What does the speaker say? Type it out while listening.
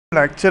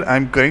Lecture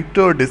I'm going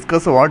to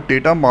discuss about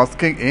data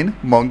masking in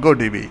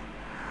MongoDB.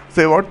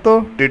 So what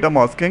the data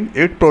masking?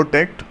 It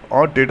protects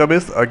our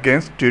database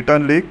against data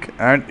leak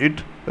and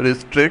it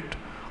restricts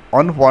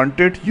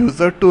unwanted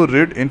user to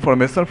read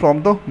information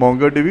from the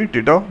MongoDB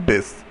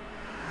database.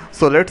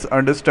 So let's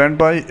understand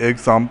by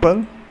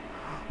example.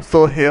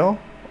 So here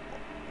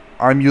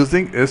I'm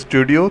using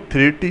Studio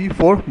 3T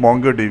for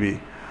MongoDB.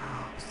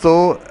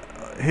 So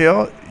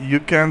here you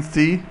can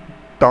see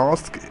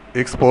task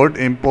export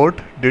import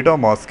data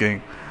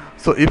masking.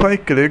 So if I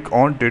click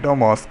on data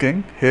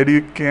masking, here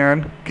you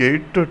can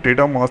get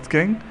data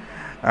masking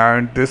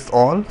and this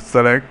all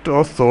select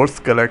a source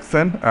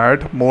collection,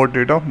 add more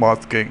data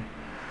masking.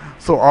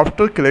 So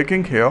after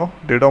clicking here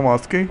data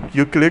masking,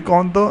 you click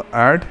on the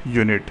add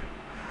unit,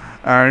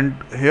 and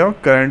here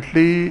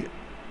currently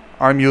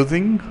I'm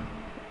using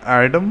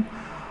Adam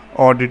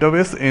or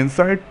database.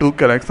 Inside two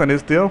collection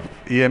is there,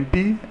 emp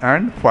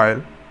and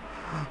file.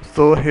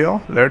 So here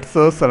let's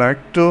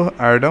select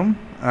Adam,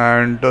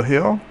 and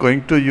here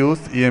going to use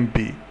emp.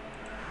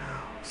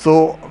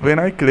 So when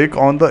I click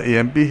on the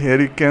emp, here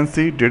you can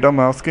see data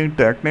masking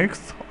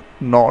techniques,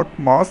 not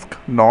mask,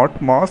 not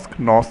mask,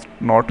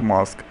 not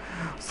mask.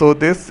 So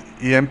this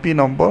emp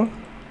number,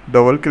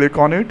 double click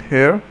on it.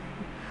 Here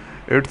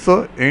it's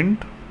a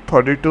int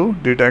 32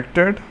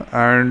 detected,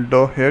 and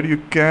here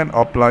you can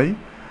apply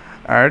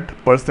add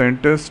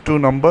percentage to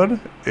number,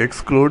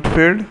 exclude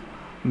field,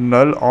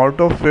 null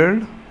auto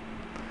field,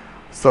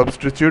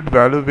 substitute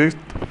value with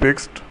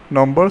fixed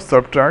number,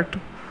 subtract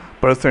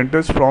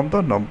percentage from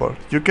the number.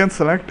 You can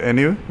select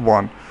any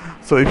one.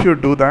 So if you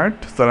do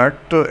that,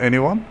 select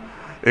anyone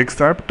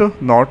except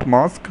not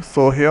mask.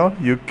 So here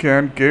you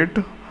can get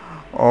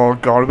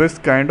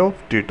garbage kind of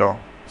data.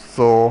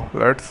 So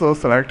let's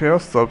select here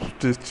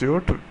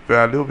substitute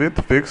value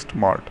with fixed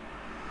mark.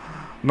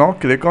 Now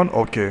click on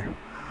OK.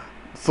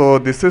 So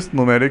this is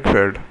numeric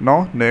field.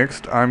 Now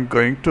next I'm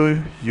going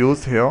to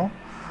use here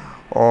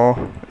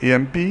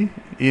emp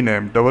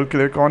ename, double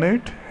click on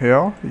it.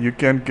 Here you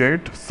can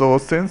get, so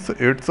since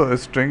it's a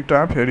string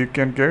type, here you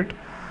can get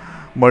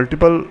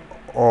multiple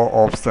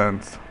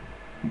options,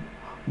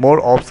 more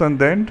option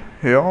than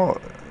here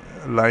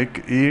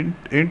like int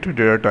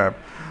data type.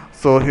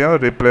 So here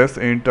replace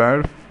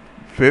entire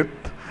with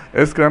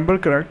a scramble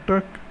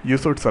character you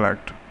should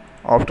select.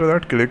 After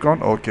that click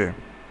on OK.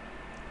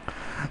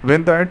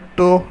 When that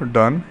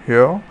done,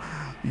 here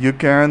you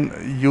can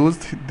use,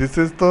 this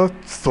is the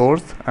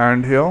source,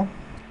 and here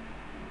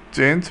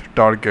change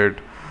target.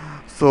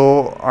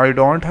 So I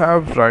don't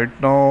have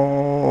right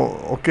now.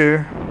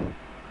 Okay,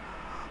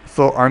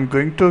 so I'm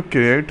going to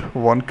create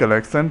one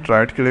collection,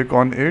 right click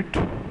on it,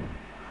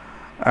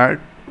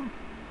 add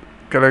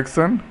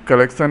collection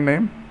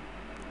name,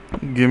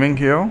 giving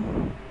here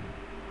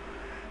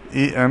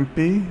emp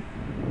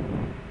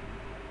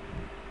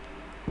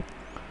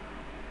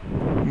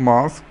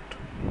masked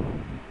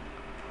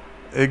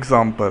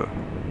example.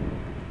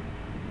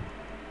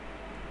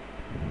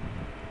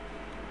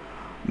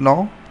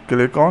 Now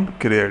click on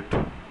create.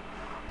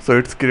 So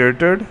it's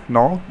created.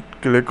 Now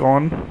click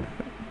on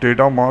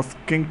data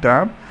masking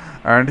tab,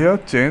 and here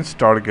change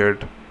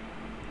target.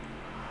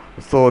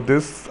 So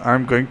this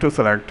I'm going to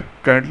select.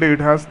 Currently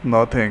it has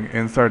nothing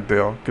inside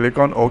there. Click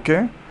on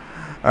OK,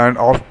 and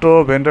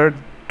after when that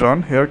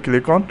done, here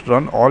click on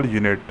run all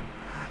unit,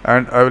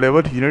 and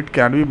available unit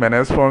can be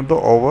managed from the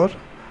over,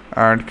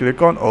 and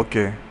click on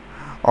OK.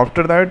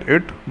 After that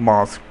it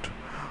masked.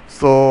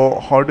 So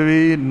how do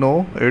we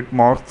know it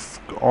masks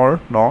or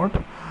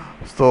not?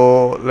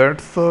 So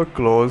let's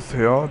close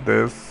here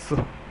this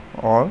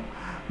all.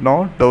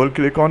 Now double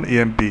click on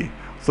emp.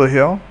 So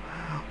here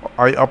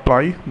I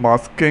apply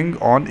masking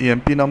on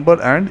emp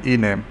number and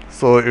ename.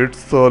 So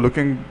it's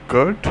looking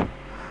good,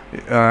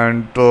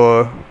 and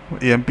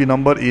emp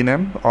number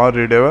ename are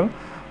readable.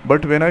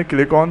 But when I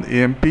click on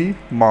emp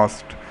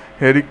masked,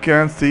 here you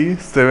can see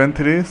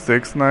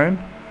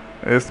 7369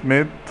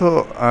 Smith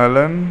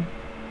Allen.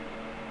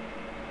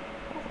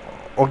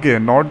 Okay,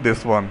 not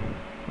this one,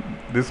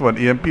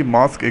 emp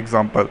mask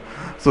example.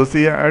 So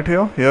see at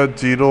here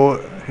 0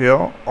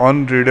 here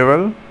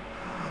unreadable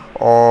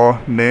or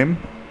name.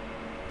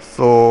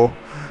 So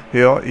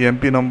here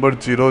emp number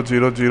 000,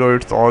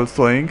 it's all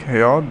showing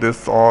here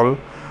this all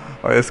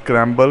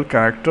scramble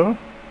character,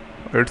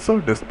 it's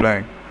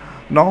displaying.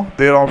 Now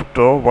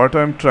thereafter what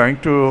I'm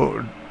trying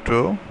to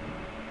do,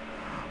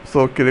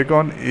 so click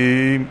on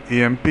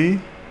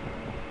emp.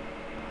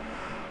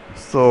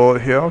 So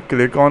here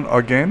click on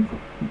again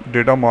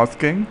data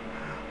masking,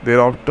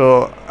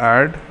 thereafter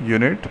add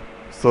unit.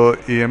 So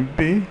emp,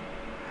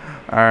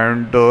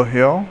 and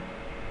here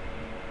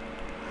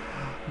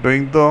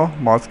doing the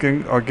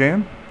masking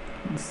again.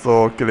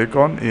 So click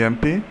on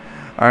emp,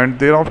 and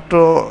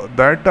thereafter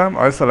that time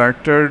I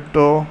selected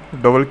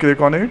double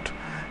click on it.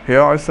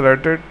 Here I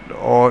selected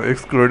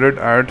excluded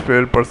add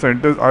field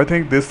percentage. I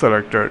think this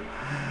selected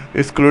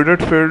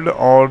excluded field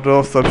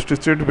or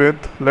substitute with.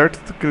 Let's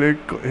click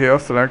here,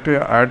 select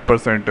here add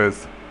percentage,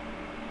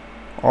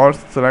 or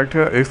select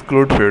here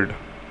exclude field.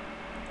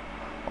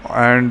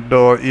 and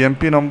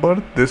EMP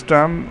number, this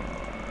time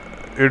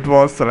it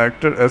was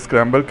selected as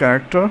scramble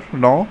character.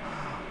 Now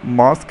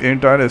mask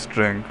entire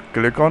string,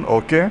 click on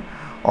OK.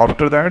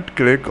 After that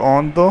click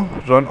on the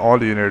run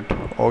all unit.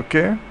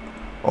 OK.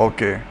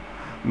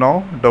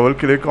 Now double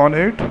click on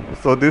it.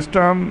 So this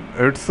time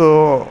it's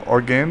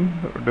again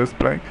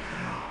displaying.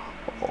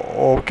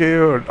 Okay,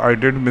 I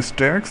did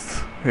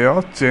mistakes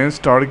here. Change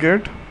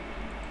target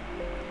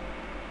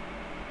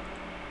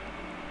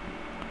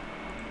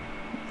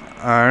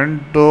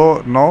and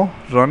now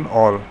run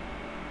all.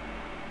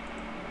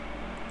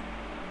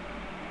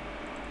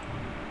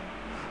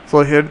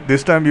 So here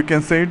this time you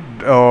can see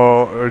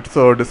it's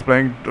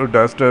displaying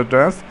dash dash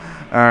dash,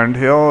 and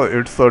here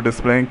it's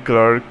displaying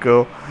clerk,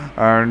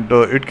 and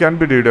it can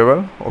be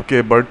readable.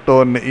 Okay, but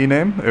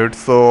ename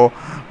it's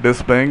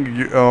displaying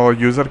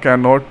user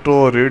cannot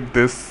read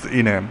this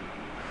ename.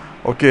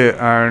 Okay,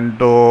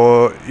 and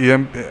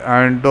EMP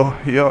and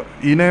here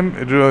ename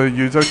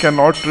user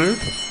cannot read.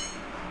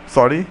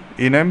 Sorry,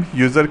 ename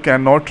user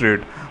cannot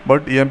read,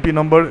 but EMP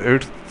number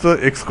it's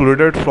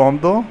excluded from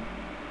the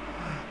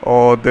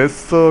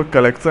this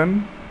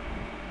collection,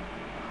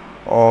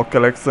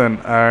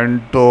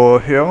 and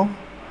here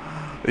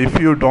if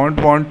you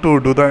don't want to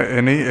do the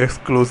any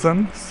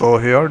exclusion, so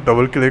here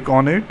double click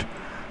on it.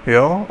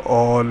 Here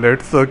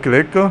let's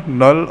click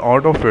null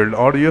auto field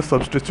or you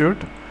substitute,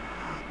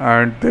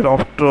 and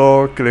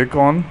thereafter click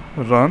on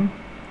run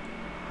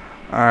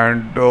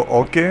and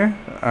OK,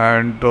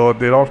 and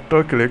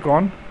thereafter click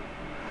on.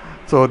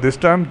 So this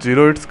time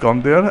 0 it's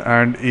come there,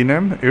 and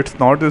ename it's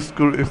not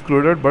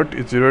excluded, but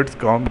 0 it's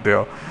come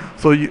there.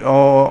 So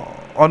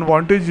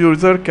unwanted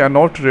user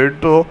cannot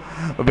read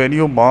when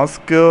you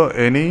mask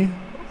any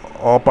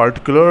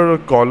particular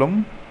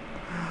column.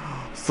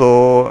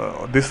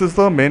 So this is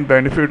the main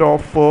benefit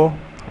of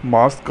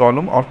mask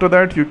column. After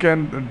that you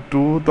can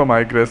do the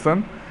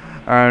migration,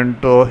 and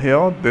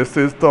here this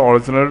is the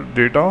original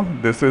data,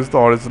 this is the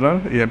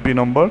original EMP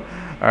number,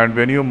 and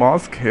when you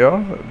mask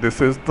here, this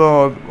is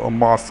the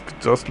mask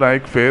just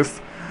like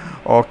face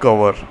or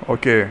cover.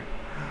 Okay,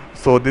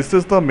 so this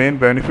is the main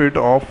benefit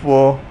of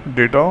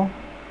data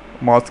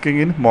masking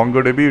in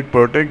MongoDB. It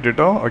protects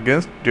data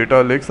against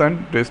data leaks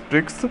and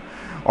restricts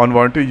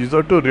unwanted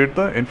user to read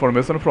the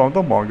information from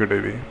the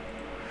MongoDB.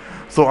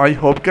 So I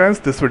hope guys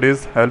this video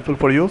is helpful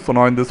for you. So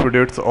now in this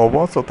video it's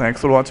over. So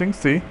thanks for watching.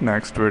 See you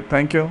next video.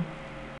 Thank you.